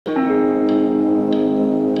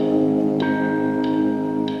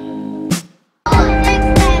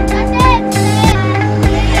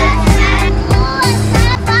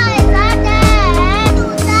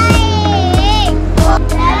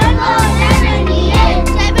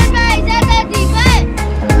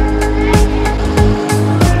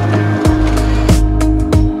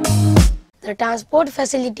transport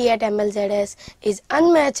facility at MLZS is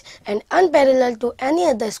unmatched and unparalleled to any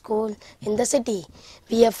other school in the city.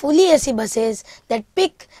 We have fully AC buses that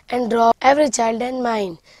pick and drop every child in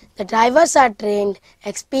mind. The drivers are trained,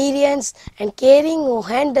 experienced and caring who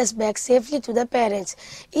hand us back safely to the parents.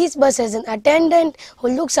 Each bus has an attendant who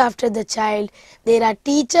looks after the child. There are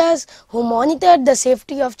teachers who monitor the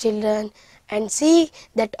safety of children and see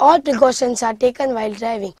that all precautions are taken while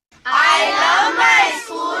driving. I love my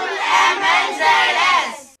school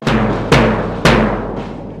MLZS.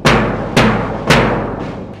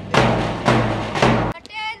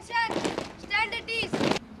 Attention, stand at ease.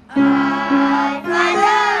 Our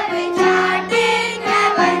Father which art in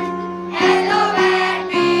heaven, hallowed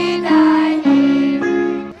be thy name.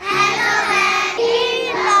 Hallowed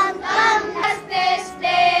kingdom come us this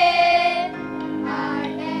day.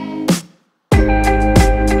 Amen.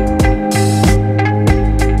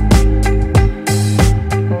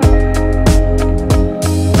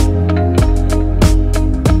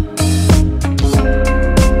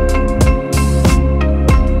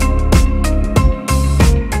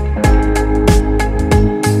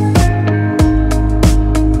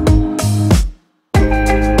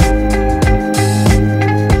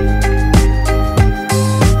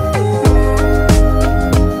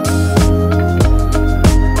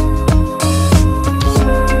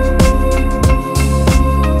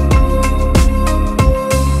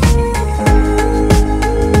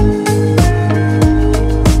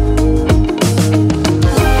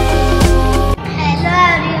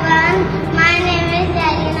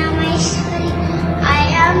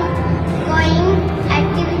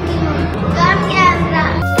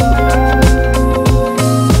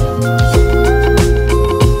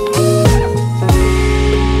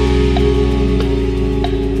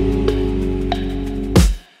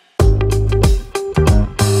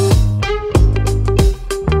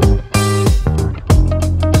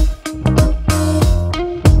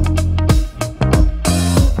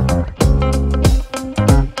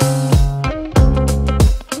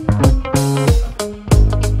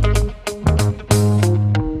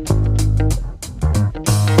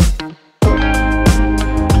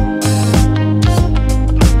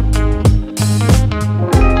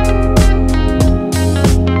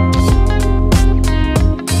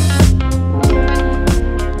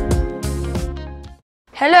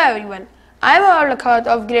 Hello everyone, I am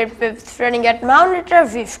Abdul of grade 5th studying at Mount Litera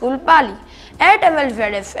Zee School, Pali. At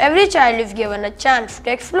MLZS, every child is given a chance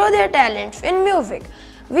to explore their talents in music.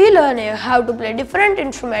 We learn here how to play different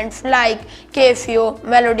instruments like Casio,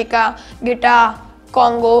 melodica, guitar,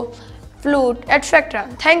 congo, flute, etc.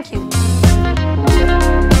 Thank you.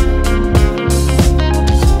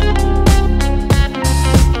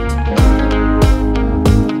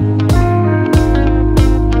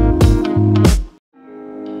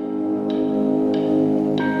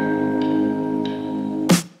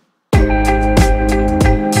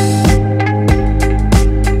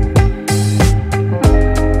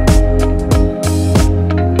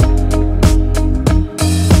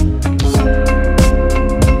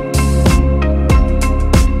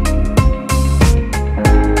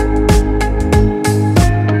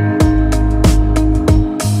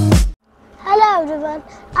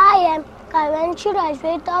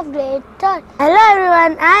 Graduate of grade 3rd. Hello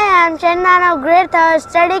everyone, I am Chandan of grade 3rd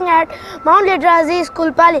studying at Mount Litera Zee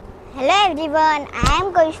School, Pali. Hello everyone, I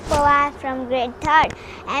am Kaush Pawar from grade 3rd.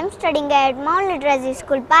 I am studying at Mount Litera Zee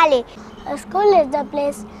School, Pali. A school is the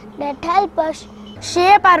place that helps us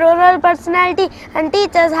shape our overall personality and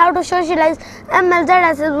teach us how to socialize.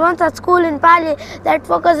 MLZS is one such school in Pali that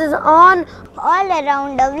focuses on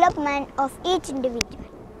all-around development of each individual.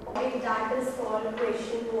 That is called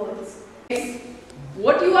question words.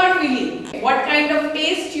 What you are feeling? What kind of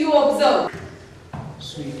taste you observe?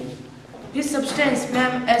 Sweet. This substance,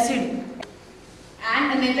 ma'am, acid.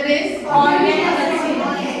 And another is?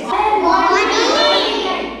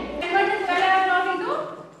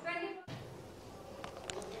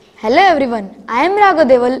 Hello everyone, I am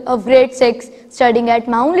Raghadeval of grade 6 studying at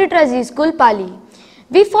Mount Litera Zee School, Pali.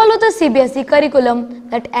 We follow the CBSE curriculum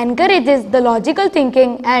that encourages the logical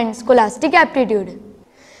thinking and scholastic aptitude.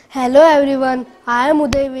 Hello everyone, I am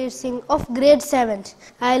Udayveer Singh of grade 7th.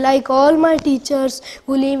 I like all my teachers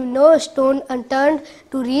who leave no stone unturned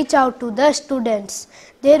to reach out to the students.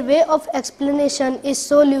 Their way of explanation is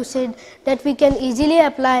so lucid that we can easily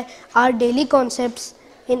apply our daily concepts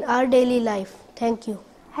in our daily life. Thank you.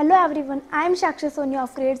 Hello everyone, I am Shakshi Sonia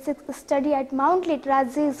of grade 6 study at Mount Litera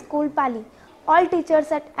Zee School, Pali. All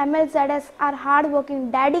teachers at MLZS are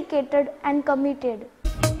hardworking, dedicated and committed.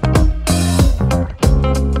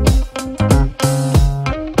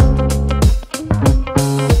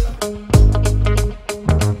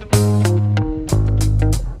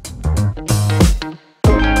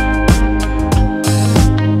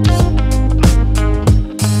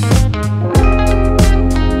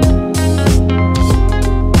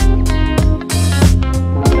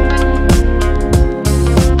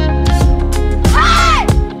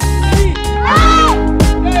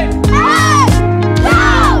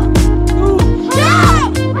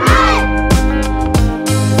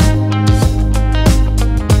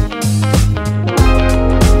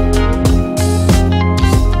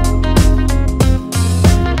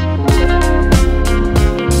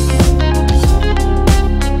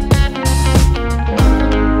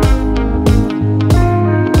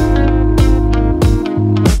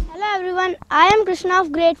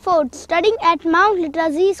 of grade 4 studying at Mount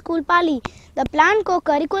Litera Zee School, Pali. The planned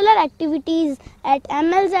co-curricular activities at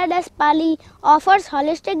MLZS Pali offers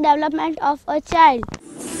holistic development of a child.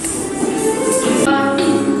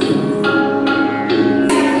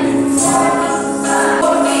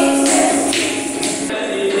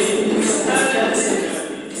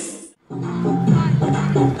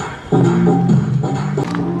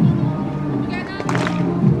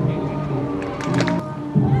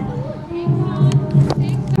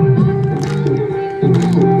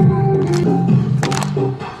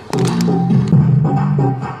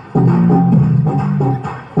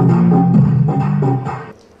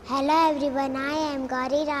 Hello everyone, I am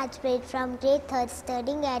Gauri Rajpreet from grade 3rd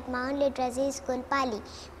studying at Mount Litera Zee School, Pali.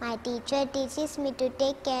 My teacher teaches me to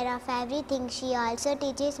take care of everything. She also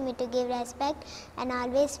teaches me to give respect and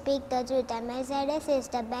always speak the truth. MLZS is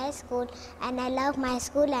the best school and I love my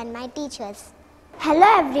school and my teachers. Hello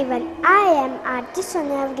everyone, I am Aarti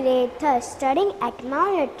Sonia of grade 3rd studying at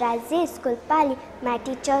Mount Litera Zee School, Pali. My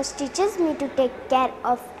teacher teaches me to take care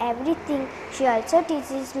of everything. She also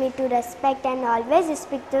teaches me to respect and always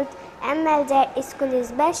speak truth. MLZ school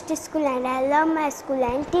is best school and I love my school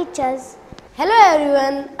and teachers. Hello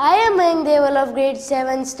everyone, I am Mayank Deval of grade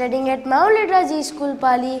 7 studying at Mount Litera Zee School,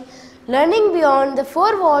 Pali. Learning beyond the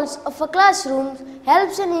four walls of a classroom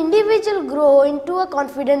helps an individual grow into a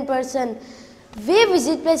confident person. We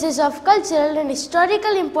visit places of cultural and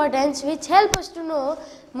historical importance which help us to know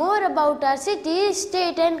more about our city,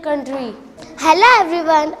 state and country. Hello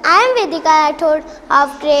everyone, I am Vedika Rathod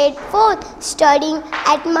of grade 4th studying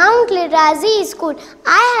at Mount Litera Zee School.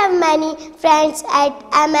 I have many friends at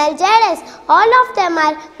MLZS. All of them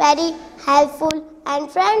are very helpful and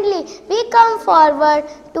friendly. We come forward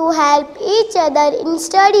to help each other in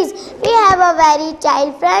studies. We have a very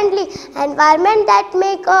child-friendly environment that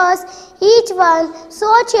makes us each one so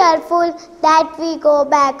cheerful that we go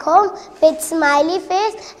back home with smiley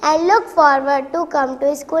face and look forward to come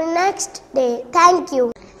to school next day. Thank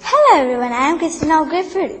you. Hello everyone, I am Christina of grade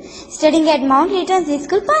 5th studying at Mount Litera Zee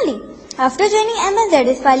School, Pali. After joining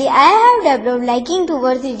MLZS Pali, I have developed liking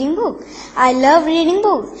towards reading books. I love reading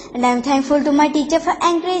books and I am thankful to my teacher for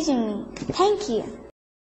encouraging me. Thank you.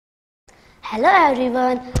 Hello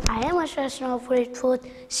everyone, I am Ashwashna of grade 4th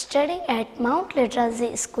studying at Mount Litera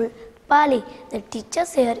Zee School, Pali. The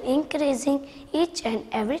teachers here encouraging each and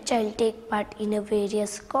every child take part in a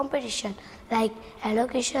various competition like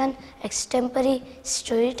elocution, extempore,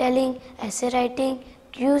 storytelling, essay writing,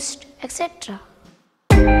 quiz, etc.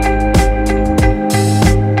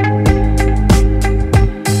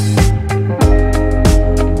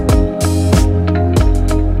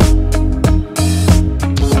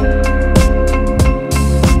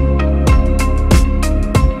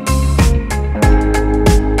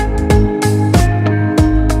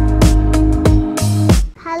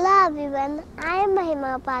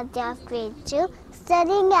 Of grade 2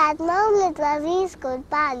 studying at Mount Litera Zee School,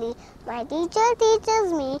 Pali. My teacher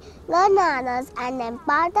teaches me the manners and the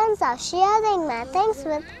importance of sharing my things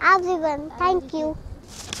with everyone. Thank you.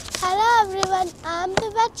 Hello everyone, I am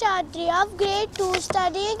Diva Chaudhary of grade 2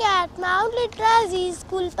 studying at Mount Litera Zee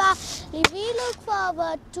School, Pali. We look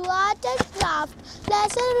forward to art and craft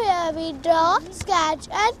lesson where we draw, sketch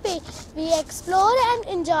and paint. We explore and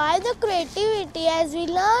enjoy the creativity as we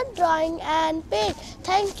learn drawing and paint.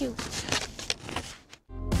 Thank you.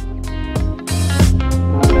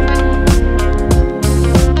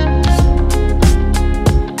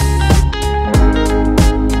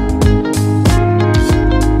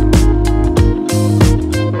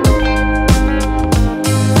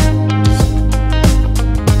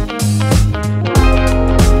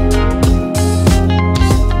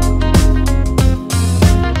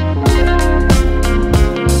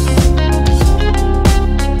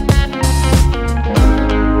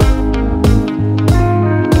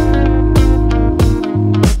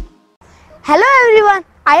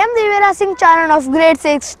 I am Divya Singh Charan of grade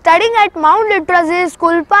 6 studying at Mount Litera Zee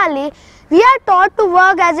School, Pali. We are taught to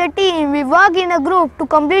work as a team. We work in a group to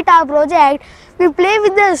complete our project. We play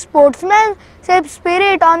with the sportsmanship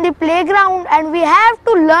spirit on the playground and we have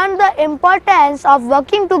to learn the importance of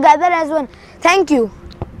working together as one. Thank you.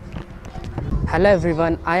 Hello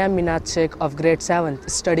everyone, I am Minat Sheikh of grade 7th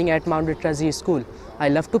studying at Mount Litera Zee School. I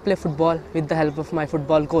love to play football with the help of my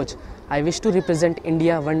football coach. I wish to represent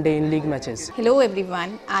India one day in league matches. Hello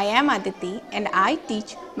everyone, I am Aditi and I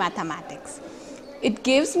teach mathematics. It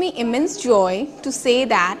gives me immense joy to say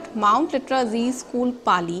that Mount Litera Zee School,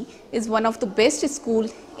 Pali is one of the best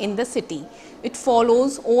schools in the city. It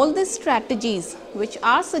follows all the strategies which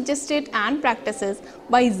are suggested and practices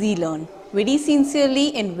by ZLearn very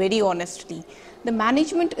sincerely and very honestly. The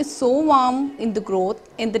management is so warm in the growth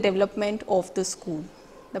and the development of the school.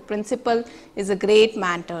 The principal is a great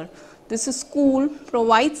mentor. This school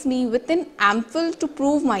provides me with an ample to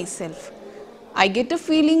prove myself. I get a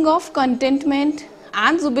feeling of contentment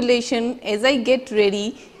and jubilation as I get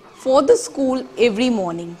ready for the school every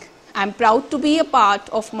morning. I am proud to be a part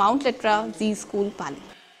of Mount Litera Zee School, Pali.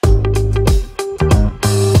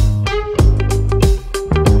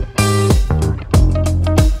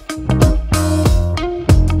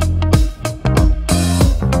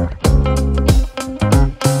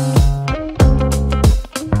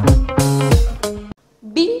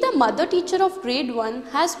 Being the mother teacher of grade 1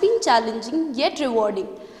 has been challenging yet rewarding.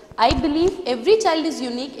 I believe every child is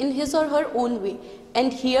unique in his or her own way,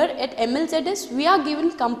 and here at MLZS we are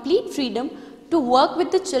given complete freedom to work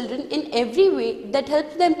with the children in every way that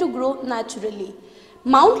helps them to grow naturally.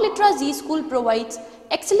 Mount Litera Zee School provides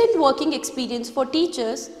excellent working experience for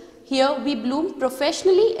teachers. Here we bloom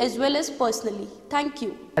professionally as well as personally. Thank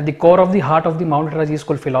you. At the core of the heart of the Mount Litera Zee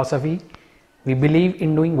School philosophy, we believe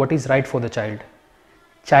in doing what is right for the child.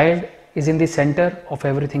 Child is in the center of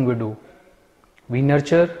everything we do. We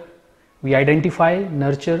nurture, we identify,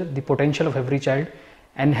 nurture the potential of every child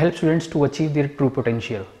and help students to achieve their true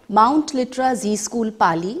potential. Mount Litera Zee School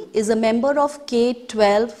Pali is a member of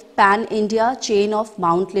K-12 Pan-India chain of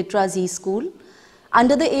Mount Litera Zee School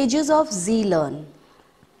under the aegis of Zee Learn.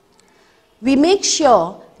 We make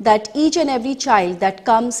sure that each and every child that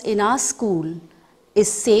comes in our school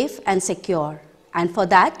is safe and secure, and for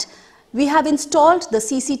that we have installed the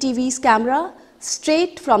CCTV's camera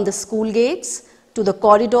straight from the school gates to the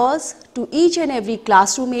corridors to each and every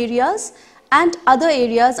classroom areas and other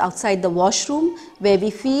areas outside the washroom where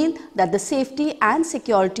we feel that the safety and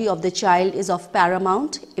security of the child is of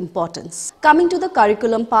paramount importance. Coming to the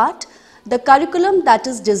curriculum part, the curriculum that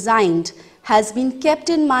is designed has been kept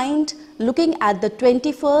in mind looking at the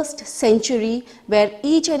 21st century where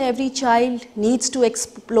each and every child needs to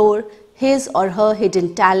explore his or her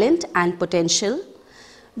hidden talent and potential.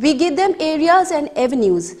 We give them areas and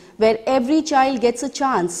avenues where every child gets a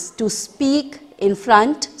chance to speak in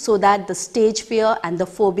front so that the stage fear and the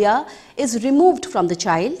phobia is removed from the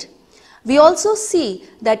child. We also see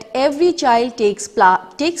that every child takes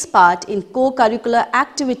part in co-curricular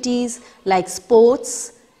activities like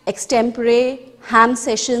sports, extempore, ham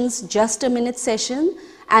sessions, just a minute session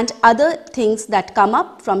and other things that come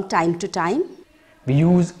up from time to time. We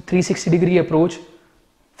use 360-degree approach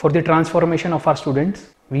for the transformation of our students.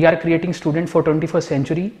 We are creating students for 21st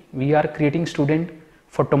century. We are creating students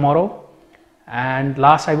for tomorrow. And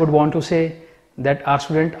last, I would want to say that our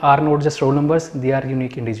students are not just roll numbers, they are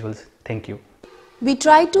unique individuals. Thank you. We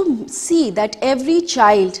try to see that every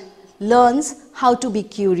child learns how to be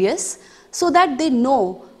curious so that they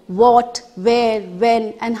know what, where,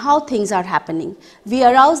 when and how things are happening. We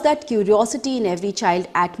arouse that curiosity in every child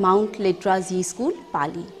at Mount Litera Zee School,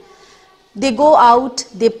 Pali. They go out,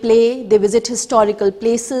 they play, they visit historical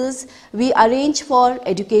places. We arrange for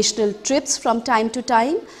educational trips from time to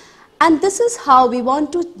time. And this is how we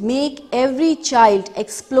want to make every child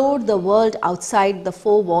explore the world outside the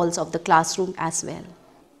four walls of the classroom as well.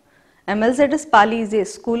 MLZS Pali is a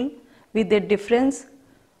school with a difference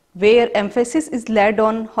where emphasis is laid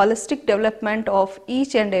on holistic development of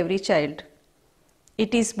each and every child.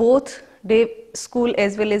 It is both day school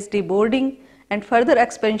as well as day boarding, and further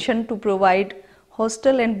expansion to provide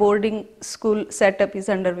hostel and boarding school setup is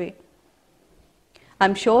underway. I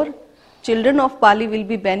am sure children of Pali will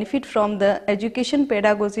be benefit from the education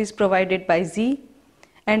pedagogies provided by Zee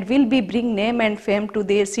and will be bring name and fame to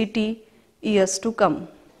their city years to come.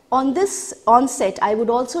 On this onset, I would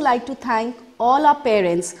also like to thank all our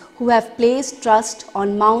parents who have placed trust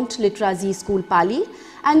on Mount Litera Zee School Pali,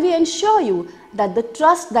 and we ensure you that the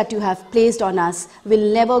trust that you have placed on us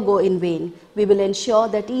will never go in vain. We will ensure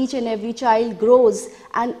that each and every child grows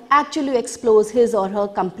and actually explores his or her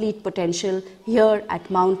complete potential here at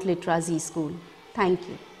Mount Litera Zee School. Thank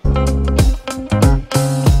you.